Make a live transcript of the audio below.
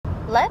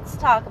Let's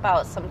talk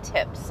about some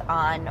tips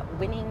on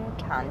winning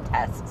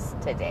contests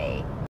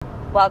today.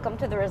 Welcome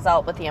to the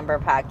Result with Amber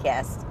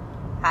podcast.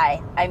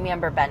 Hi, I'm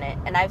Amber Bennett,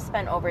 and I've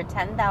spent over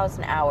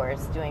 10,000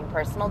 hours doing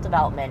personal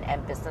development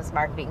and business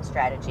marketing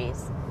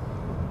strategies.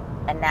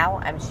 And now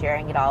I'm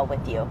sharing it all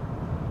with you.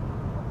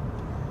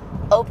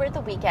 Over the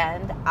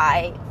weekend,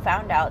 I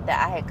found out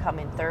that I had come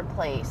in third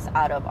place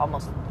out of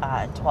almost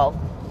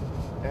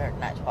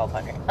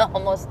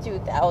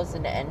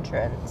 2,000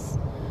 entrants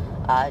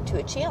to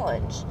a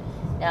challenge.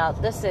 Now,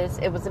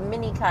 it was a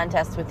mini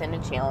contest within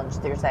a challenge.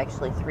 There's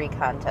actually 3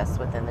 contests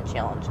within the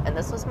challenge. And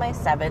this was my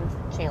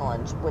 7th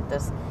challenge with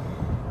this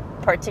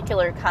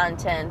particular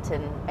content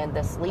and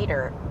this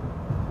leader.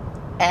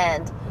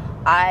 And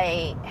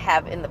I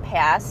have in the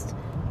past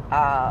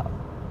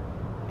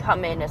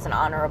come in as an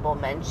honorable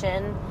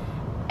mention.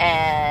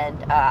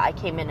 And I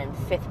came in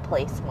 5th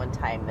place one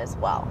time as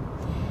well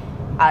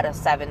out of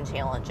 7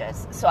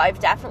 challenges. So I've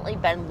definitely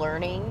been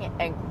learning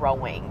and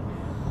growing.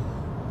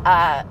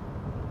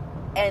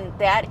 And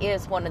that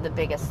is one of the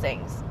biggest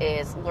things,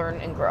 is learn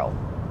and grow.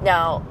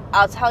 Now,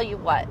 I'll tell you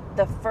what,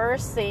 the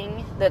first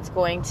thing that's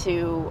going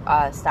to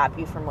stop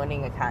you from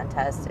winning a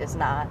contest is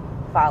not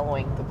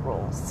following the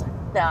rules.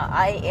 Now,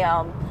 I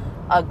am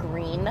a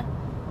green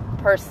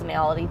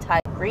personality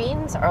type.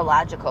 Greens are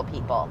logical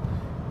people.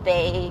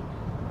 They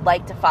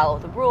like to follow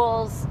the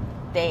rules.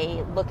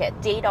 They look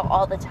at data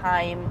all the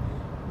time.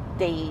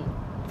 They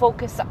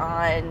focus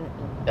on,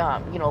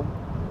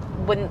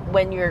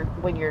 when you're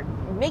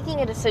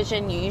making a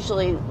decision, you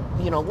usually,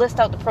 list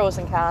out the pros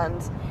and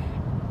cons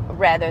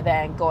rather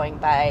than going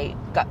by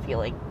gut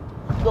feeling.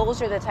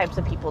 Those are the types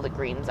of people that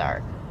Greens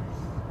are.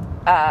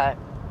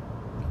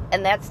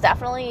 And that's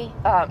definitely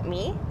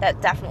me.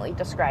 That definitely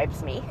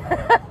describes me.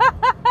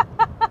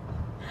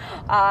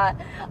 I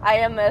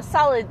am a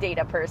solid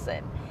data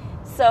person.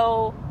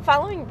 So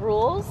following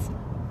rules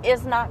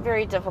is not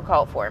very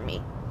difficult for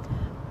me.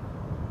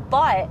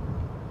 But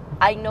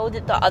I know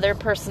that the other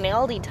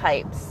personality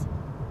types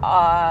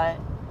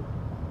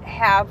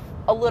have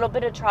a little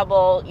bit of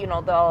trouble.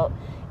 They'll,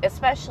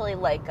 especially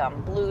like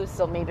blues,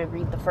 they'll maybe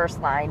read the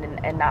first line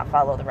and not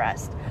follow the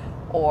rest.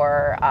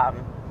 Or,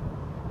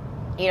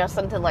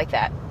 something like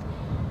that.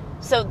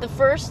 So the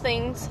first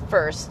things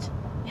first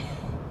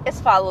is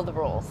follow the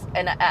rules.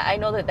 And I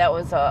know that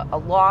was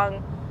a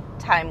long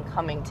time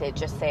coming to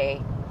just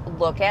say,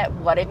 look at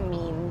what it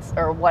means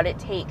or what it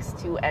takes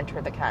to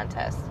enter the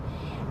contest.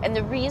 And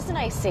the reason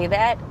I say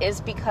that is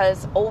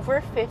because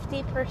over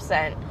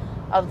 50%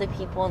 of the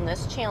people in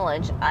this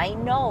challenge I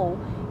know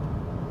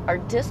are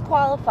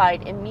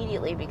disqualified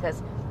immediately because,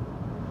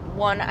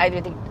 one,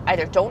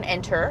 either don't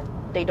enter,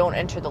 they don't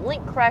enter the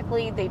link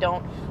correctly, they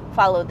don't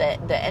follow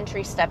the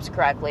entry steps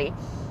correctly,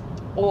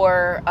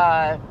 or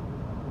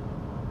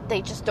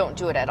they just don't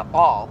do it at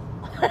all.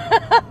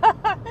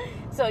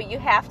 So you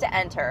have to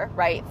enter,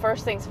 right?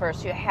 First things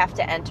first, you have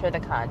to enter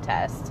the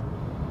contest.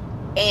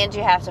 And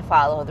you have to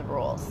follow the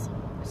rules.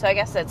 So I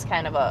guess that's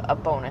kind of a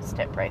bonus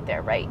tip right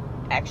there, right?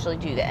 Actually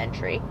do the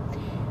entry,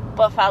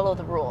 but follow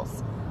the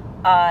rules.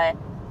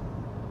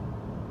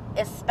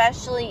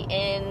 Especially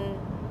in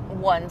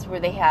ones where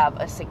they have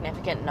a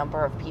significant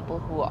number of people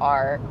who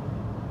are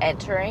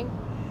entering.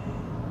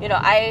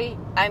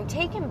 I'm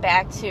taken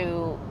back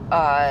to,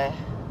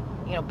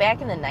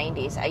 back in the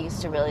 90s, I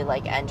used to really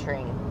like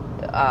entering,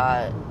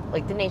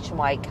 like the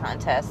nationwide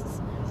contests.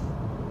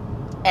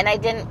 And I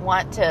didn't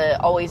want to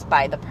always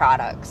buy the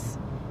products.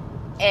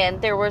 And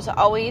there was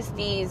always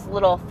these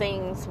little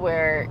things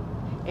where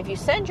if you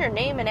send your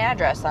name and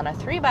address on a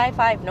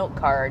 3x5 note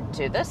card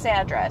to this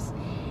address,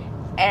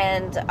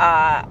 and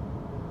I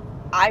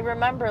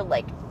remember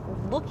like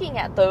looking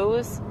at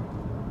those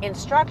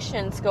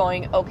instructions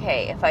going,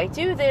 okay, if I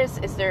do this,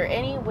 is there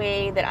any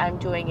way that I'm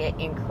doing it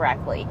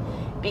incorrectly?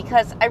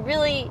 Because I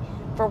really,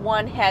 for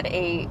one, had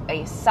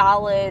a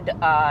solid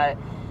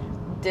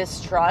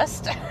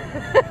distrust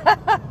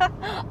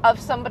of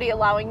somebody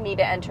allowing me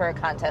to enter a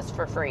contest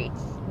for free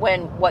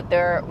when what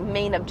their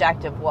main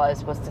objective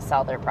was to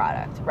sell their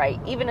product, right?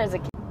 Even as a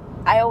kid,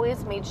 I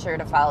always made sure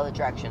to follow the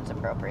directions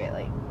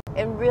appropriately.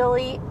 And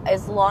really,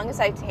 as long as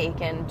I've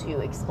taken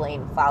to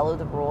explain follow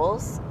the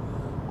rules,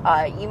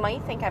 you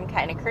might think I'm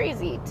kind of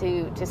crazy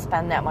to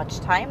spend that much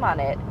time on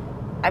it.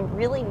 I'm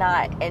really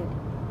not. And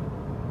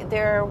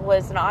there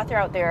was an author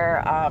out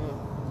there,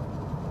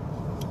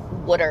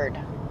 Woodard,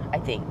 I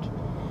think.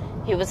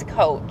 He was a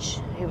coach.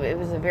 He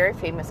was a very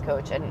famous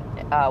coach. And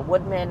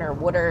Woodman or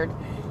Woodard,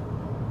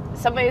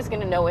 somebody's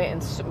going to know it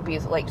and be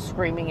like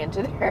screaming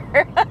into their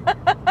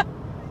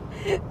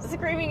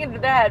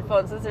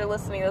headphones as they're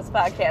listening to this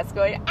podcast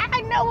going,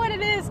 I know what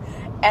it is.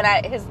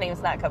 And his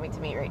name's not coming to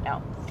me right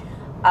now.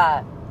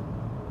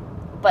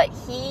 But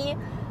he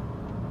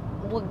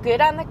would get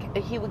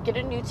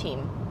a new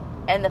team.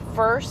 And the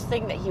first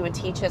thing that he would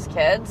teach his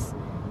kids,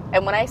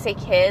 and when I say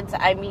kids,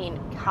 I mean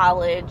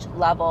college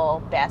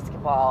level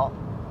basketball.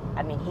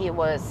 I mean, he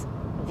was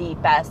the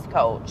best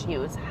coach. He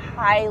was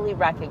highly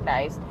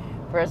recognized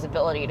for his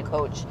ability to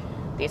coach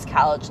these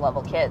college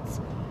level kids.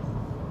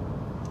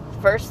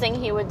 First thing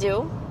he would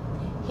do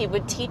he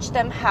would teach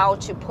them how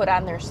to put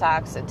on their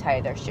socks and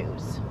tie their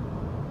shoes.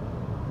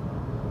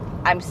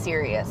 I'm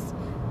serious.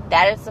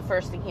 That is the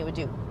first thing he would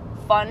do.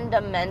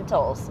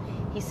 Fundamentals.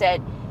 He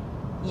said,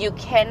 you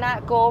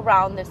cannot go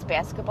around this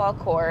basketball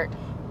court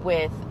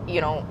with,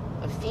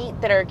 feet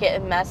that are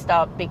getting messed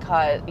up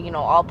because,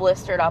 all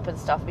blistered up and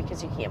stuff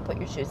because you can't put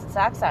your shoes and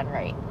socks on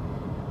right.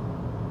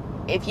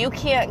 If you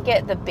can't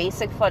get the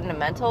basic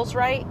fundamentals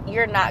right,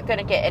 you're not going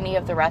to get any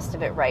of the rest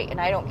of it right.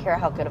 And I don't care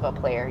how good of a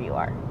player you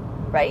are,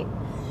 right?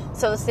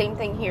 So the same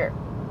thing here.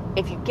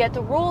 If you get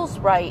the rules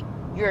right,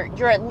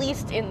 you're at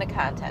least in the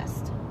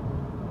contest.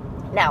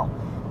 Now,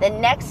 the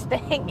next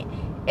thing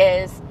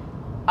is,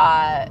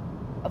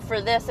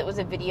 for this, it was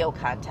a video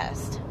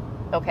contest,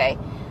 okay?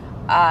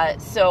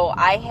 So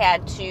I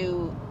had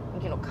to,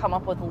 come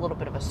up with a little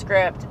bit of a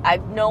script.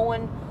 I've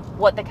known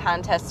what the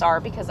contests are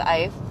because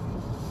I've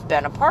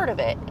been a part of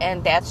it,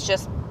 and that's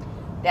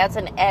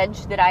an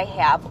edge that I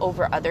have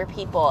over other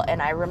people.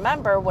 And I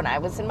remember when I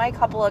was in my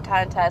couple of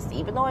contests,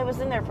 even though I was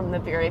in there from the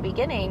very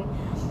beginning,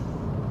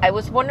 I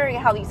was wondering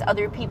how these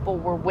other people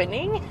were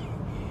winning,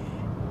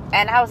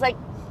 and I was like,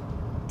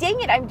 dang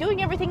it, I'm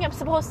doing everything I'm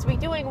supposed to be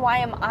doing. Why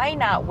am I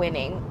not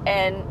winning?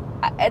 And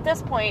at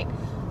this point,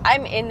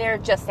 I'm in there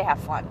just to have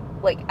fun.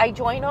 Like, I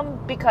join them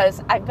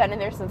because I've been in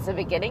there since the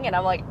beginning, and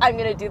I'm like, I'm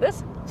going to do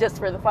this just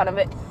for the fun of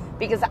it,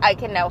 because I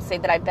can now say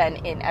that I've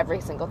been in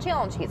every single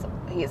challenge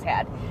he's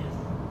had.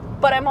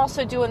 But I'm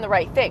also doing the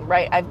right thing,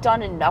 right? I've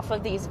done enough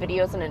of these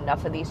videos and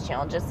enough of these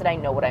challenges that I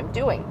know what I'm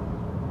doing.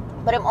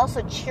 But I'm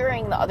also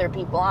cheering the other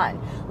people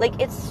on. Like,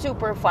 it's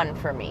super fun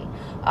for me.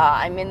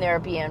 I'm in there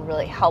being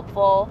really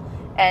helpful.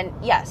 And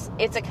yes,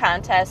 it's a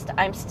contest.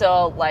 I'm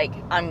still like,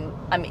 I'm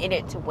in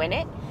it to win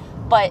it.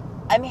 But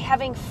I'm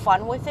having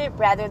fun with it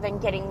rather than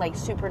getting like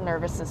super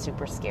nervous and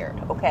super scared,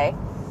 okay?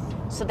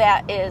 So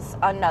that is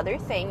another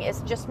thing, is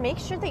just make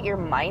sure that your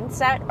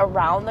mindset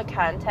around the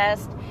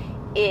contest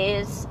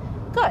is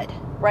good,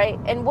 right?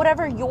 And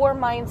whatever your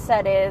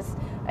mindset is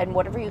and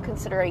whatever you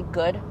consider a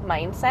good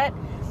mindset,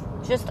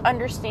 just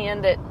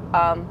understand that,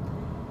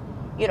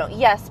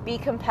 yes, be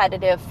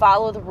competitive,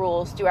 follow the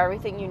rules, do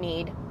everything you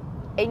need,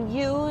 and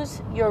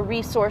use your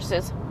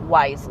resources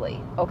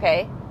wisely,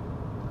 okay?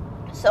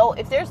 So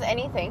if there's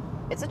anything,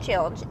 it's a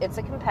challenge, it's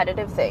a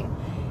competitive thing.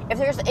 If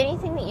there's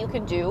anything that you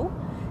can do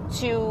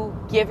to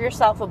give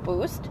yourself a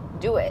boost,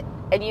 do it.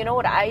 And you know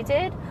what I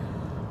did?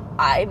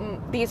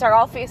 These are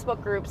all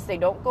Facebook groups, they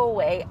don't go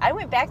away. I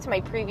went back to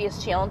my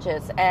previous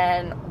challenges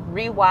and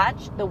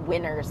rewatched the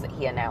winners that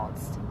he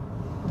announced.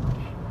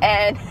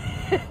 And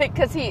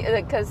because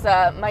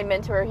my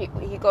mentor,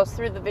 he goes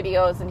through the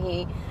videos and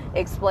he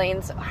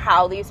explains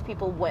how these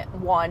people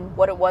won,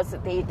 what it was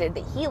that they did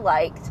that he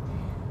liked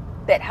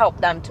that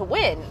helped them to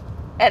win.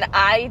 And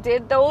I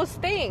did those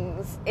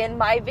things in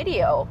my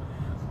video,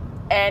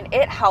 and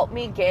it helped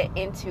me get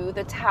into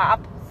the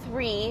top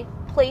 3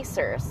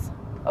 placers,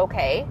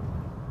 okay?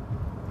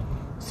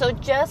 So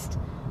just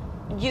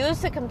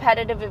use the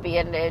competitive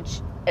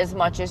advantage as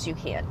much as you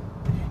can.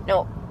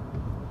 Now,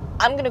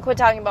 I'm going to quit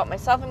talking about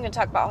myself. I'm going to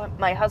talk about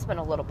my husband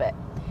a little bit.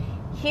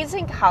 He's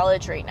in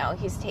college right now.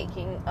 He's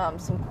taking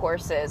some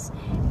courses,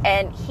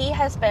 and he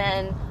has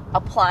been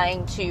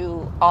applying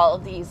to all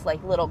of these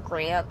like little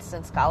grants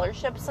and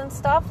scholarships and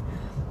stuff.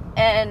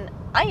 And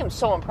I am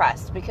so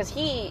impressed because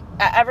he,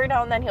 every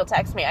now and then he'll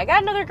text me, I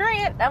got another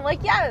grant. And I'm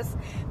like, yes,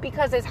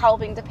 because it's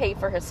helping to pay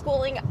for his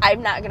schooling.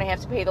 I'm not going to have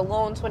to pay the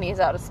loans when he's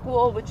out of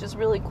school, which is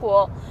really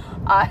cool.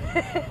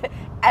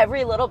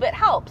 Every little bit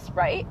helps,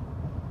 right?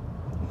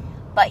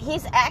 But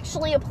he's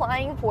actually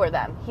applying for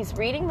them. He's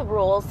reading the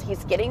rules.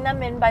 He's getting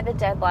them in by the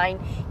deadline.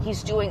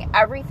 He's doing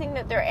everything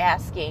that they're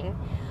asking.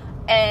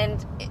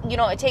 And,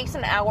 it takes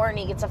an hour and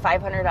he gets a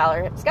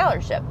 $500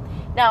 scholarship.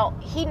 Now,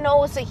 he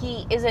knows that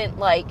he isn't,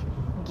 like,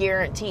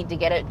 guaranteed to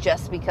get it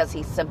just because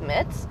he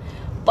submits.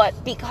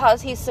 But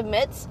because he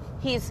submits,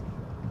 he's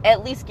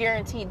at least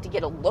guaranteed to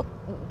get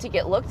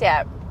looked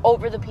at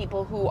over the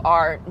people who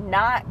are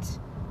not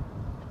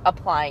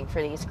applying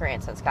for these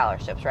grants and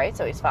scholarships, right?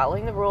 So he's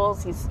following the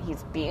rules. He's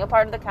being a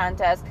part of the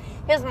contest.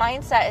 His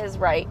mindset is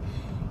right.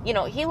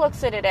 He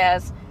looks at it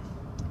as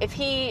if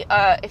he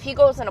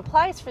goes and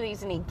applies for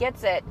these and he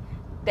gets it,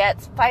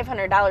 that's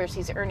 $500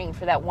 he's earning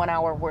for that 1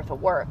 hour worth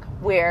of work.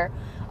 Where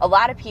a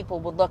lot of people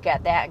would look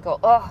at that and go,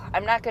 oh,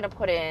 I'm not going to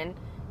put in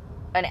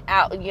an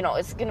hour.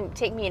 It's going to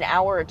take me an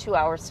hour or 2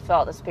 hours to fill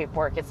out this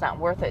paperwork. It's not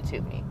worth it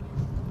to me.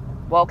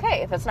 Well,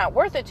 okay, if it's not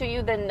worth it to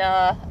you, then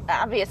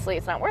obviously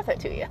it's not worth it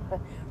to you,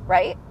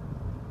 right?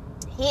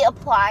 He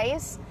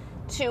applies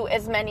to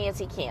as many as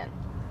he can.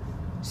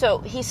 So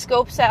he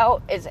scopes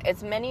out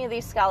as many of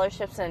these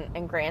scholarships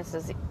and grants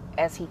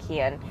as he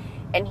can,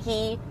 and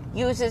he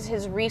uses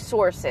his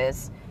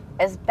resources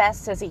as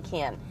best as he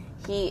can.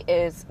 He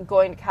is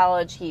going to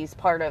college. He's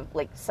part of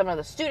like some of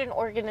the student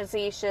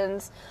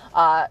organizations.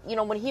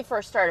 When he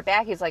first started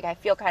back, he's like, I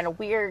feel kind of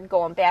weird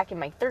going back in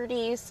my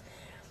 30s.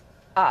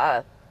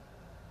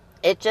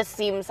 It just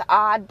seems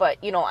odd, but,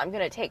 I'm going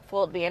to take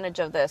full advantage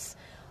of this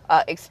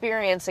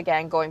experience,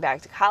 again, going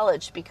back to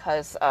college,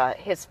 because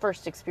his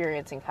first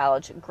experience in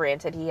college,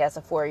 granted he has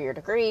a 4-year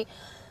degree,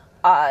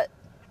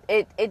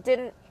 it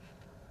didn't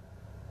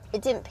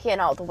pan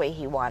out the way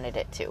he wanted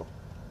it to,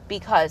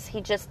 because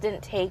he just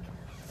didn't take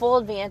full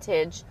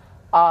advantage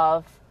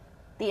of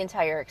the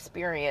entire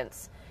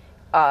experience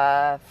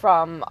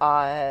from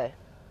a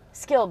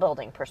skill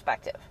building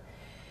perspective.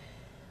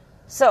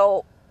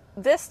 So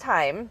this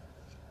time,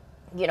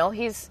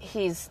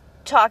 he's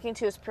talking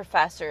to his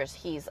professors,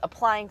 he's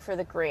applying for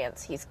the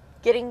grants, he's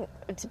getting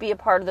to be a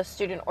part of the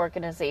student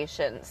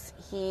organizations,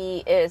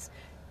 he is,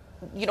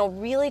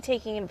 really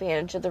taking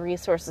advantage of the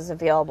resources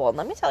available. And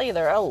let me tell you,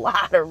 there are a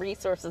lot of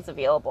resources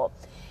available.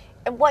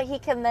 And what he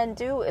can then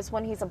do is,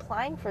 when he's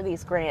applying for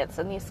these grants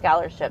and these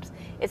scholarships,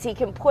 is he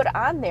can put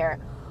on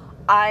there,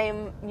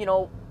 I'm,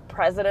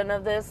 president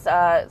of this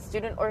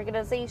student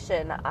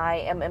organization, I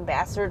am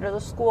ambassador to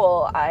the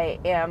school, I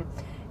am,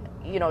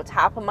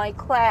 top of my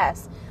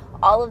class.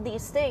 All of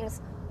these things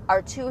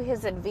are to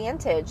his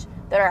advantage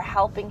that are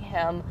helping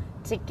him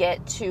to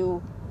get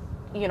to,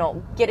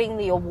 getting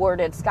the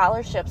awarded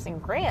scholarships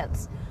and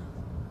grants.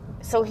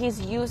 So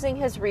he's using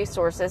his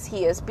resources.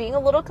 He is being a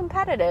little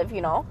competitive,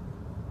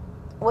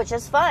 which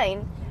is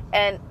fine.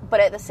 But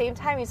at the same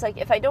time, he's like,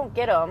 if I don't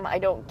get them, I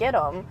don't get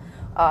them.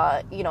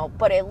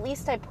 But at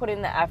least I put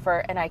in the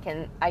effort, and I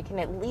can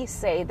at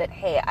least say that,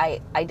 hey,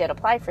 I did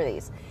apply for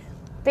these.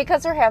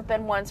 Because there have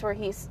been ones where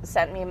he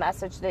sent me a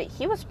message that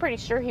he was pretty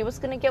sure he was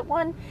going to get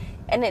one,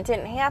 and it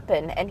didn't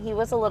happen, and he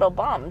was a little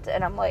bummed.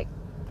 And I'm like,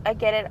 I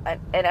get it,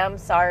 and I'm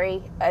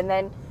sorry. And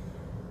then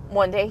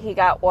one day he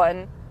got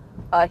one.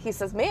 He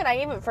says, man,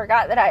 I even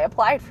forgot that I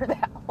applied for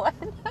that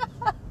one.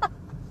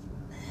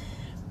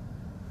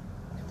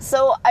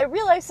 So I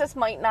realize this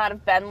might not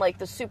have been like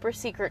the super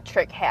secret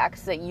trick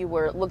hacks that you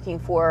were looking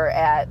for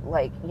at,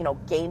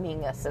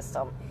 gaming a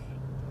system.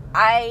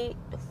 I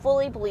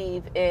fully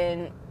believe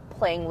in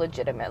playing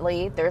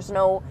legitimately. There's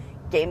no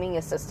gaming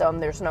a system.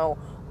 There's no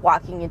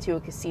walking into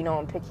a casino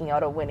and picking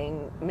out a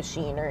winning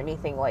machine or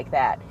anything like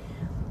that.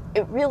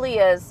 It really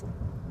is,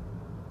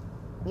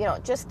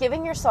 just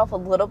giving yourself a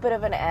little bit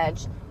of an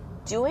edge,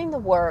 doing the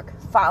work,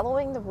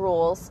 following the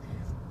rules,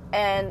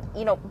 and,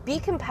 be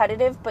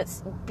competitive, but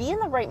be in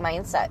the right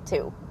mindset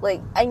too.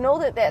 Like, I know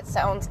that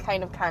sounds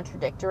kind of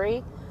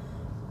contradictory,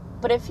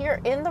 but if you're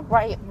in the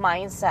right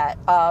mindset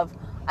of,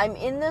 I'm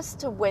in this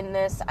to win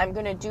this, I'm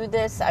going to do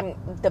this, I'm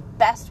the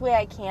best way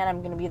I can,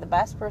 I'm going to be the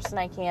best person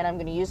I can, I'm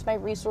going to use my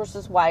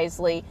resources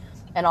wisely,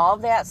 and all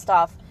of that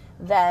stuff,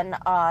 then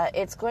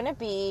it's going to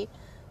be,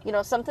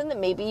 something that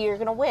maybe you're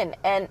going to win.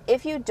 And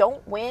if you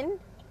don't win,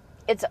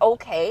 it's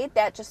okay.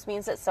 That just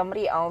means that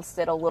somebody else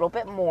did a little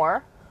bit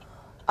more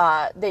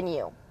than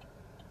you.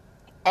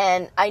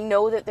 And I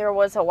know that there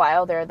was a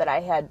while there that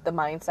I had the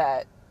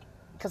mindset,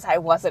 because I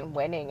wasn't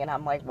winning, and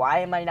I'm like, why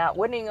am I not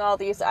winning all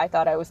these? I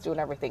thought I was doing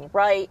everything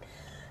right.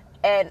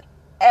 And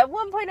at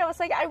one point I was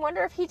like, I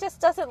wonder if he just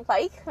doesn't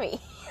like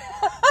me.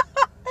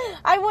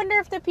 I wonder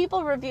if the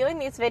people reviewing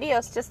these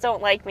videos just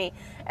don't like me.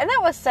 And that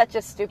was such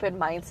a stupid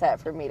mindset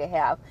for me to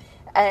have.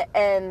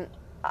 And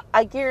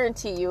I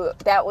guarantee you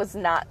that was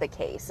not the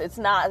case. It's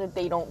not that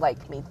they don't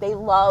like me. They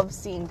love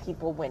seeing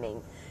people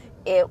winning.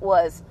 It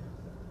was,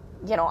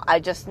 I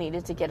just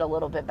needed to get a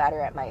little bit better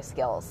at my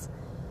skills.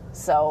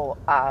 So,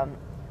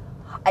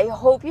 I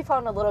hope you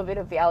found a little bit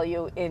of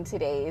value in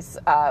today's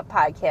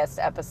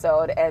podcast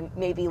episode, and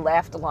maybe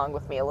laughed along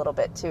with me a little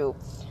bit too.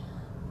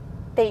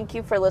 Thank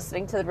you for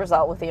listening to the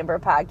Result with Amber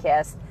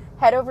podcast.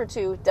 Head over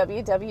to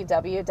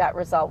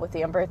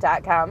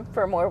www.resultwithamber.com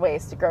for more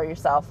ways to grow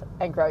yourself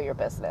and grow your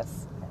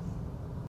business.